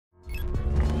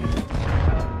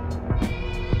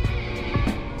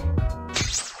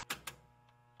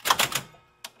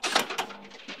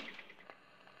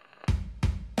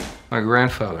My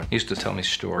grandfather used to tell me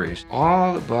stories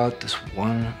all about this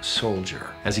one soldier.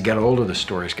 As he got older, the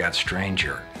stories got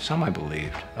stranger. Some I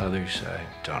believed, others I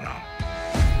don't know.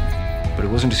 But it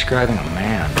wasn't describing a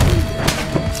man.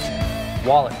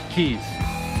 Wallet, keys.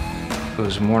 It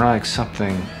was more like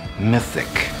something mythic,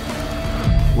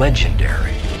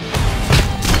 legendary.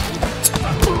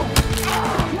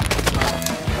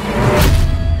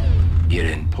 You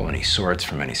didn't pull any swords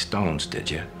from any stones, did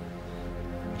you?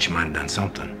 But you might have done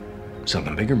something.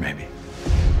 Something bigger, maybe.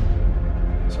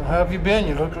 So how have you been?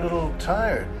 You look a little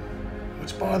tired.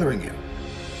 What's bothering you?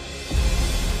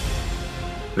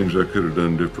 Things I could have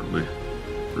done differently.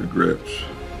 Regrets.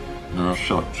 I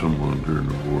shot someone during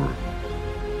the war.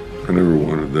 I never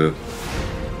wanted that,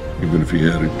 even if he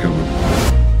had it coming.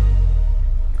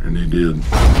 And he did.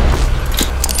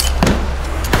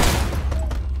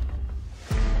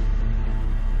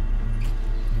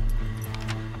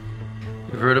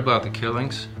 You've heard about the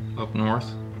killings up north?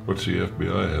 What's the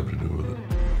FBI have to do with it?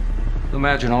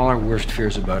 Imagine all our worst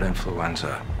fears about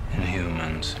influenza,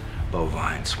 inhumans,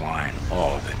 bovine, swine,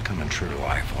 all of it coming true to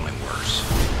life, only worse.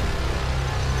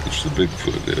 It's the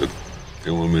Bigfoot, Ed.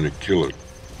 They want me to kill it.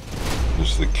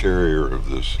 It's the carrier of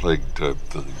this plague-type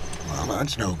thing. Well,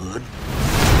 that's no good.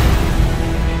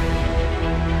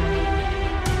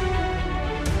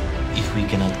 If we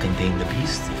cannot contain the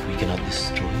beast, if we cannot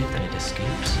destroy it and it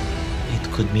escapes,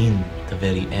 it could mean the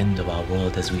very end of our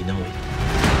world as we know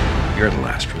it. You're the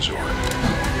last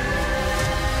resort.